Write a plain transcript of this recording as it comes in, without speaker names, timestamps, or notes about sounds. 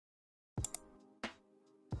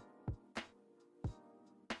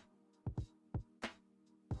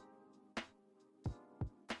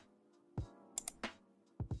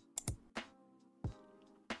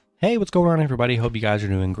Hey, what's going on, everybody? Hope you guys are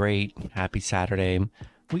doing great. Happy Saturday.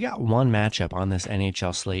 We got one matchup on this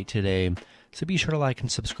NHL slate today, so be sure to like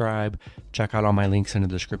and subscribe. Check out all my links in the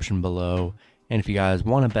description below. And if you guys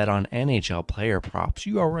want to bet on NHL player props,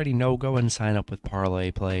 you already know, go ahead and sign up with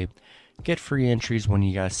Parlay Play. Get free entries when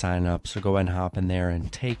you guys sign up, so go ahead and hop in there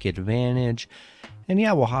and take advantage. And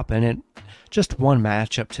yeah, we'll hop in it. Just one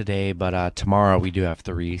matchup today, but tomorrow we do have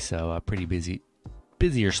three, so a pretty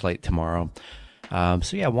busier slate tomorrow.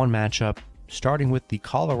 So yeah, one matchup starting with the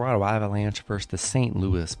Colorado Avalanche versus the St.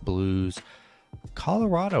 Louis Blues.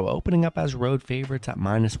 Colorado opening up as road favorites at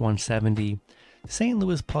 -170. St.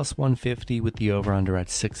 Louis +150 with the over/under at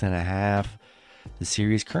 6.5. The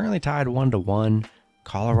series currently tied 1-1.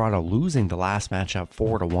 Colorado losing the last matchup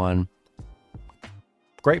 4-1.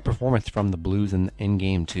 Great performance from the Blues in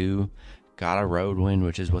game two. Got a road win,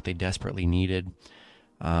 which is what they desperately needed.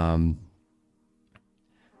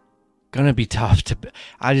 Gonna be tough to.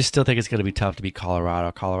 I just still think it's gonna be tough to beat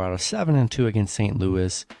Colorado. Colorado 7-2 against St.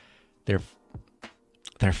 Louis. They're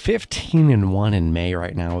 15-1 in May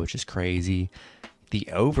right now, which is crazy. The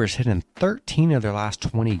overs hit in 13 of their last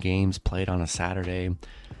 20 games played on a Saturday.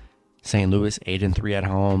 St. Louis 8-3 at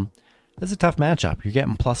home. This is a tough matchup. You're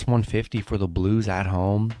getting +150 for the Blues at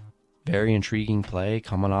home. Very intriguing play,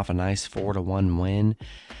 coming off a nice 4-1 win.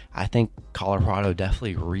 I think Colorado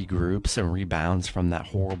definitely regroups and rebounds from that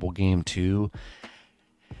horrible game two.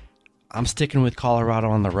 I'm sticking with Colorado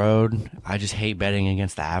on the road. I just hate betting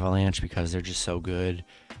against the Avalanche because they're just so good.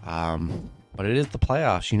 But it is the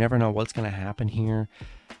playoffs. You never know what's going to happen here.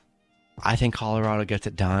 I think Colorado gets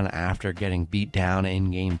it done after getting beat down in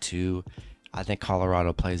game two. I think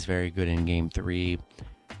Colorado plays very good in game three.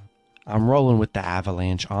 I'm rolling with the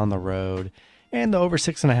Avalanche on the road and the over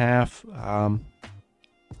 6.5.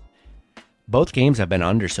 Both games have been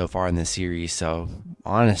under so far in this series, so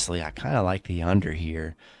honestly, I kind of like the under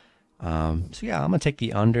here. So yeah, I'm gonna take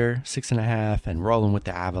the under 6.5 and rolling with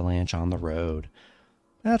the Avalanche on the road.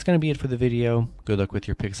 That's gonna be it for the video. Good luck with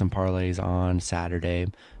your picks and parlays on Saturday.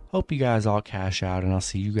 Hope you guys all cash out, and I'll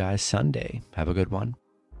see you guys Sunday. Have a good one.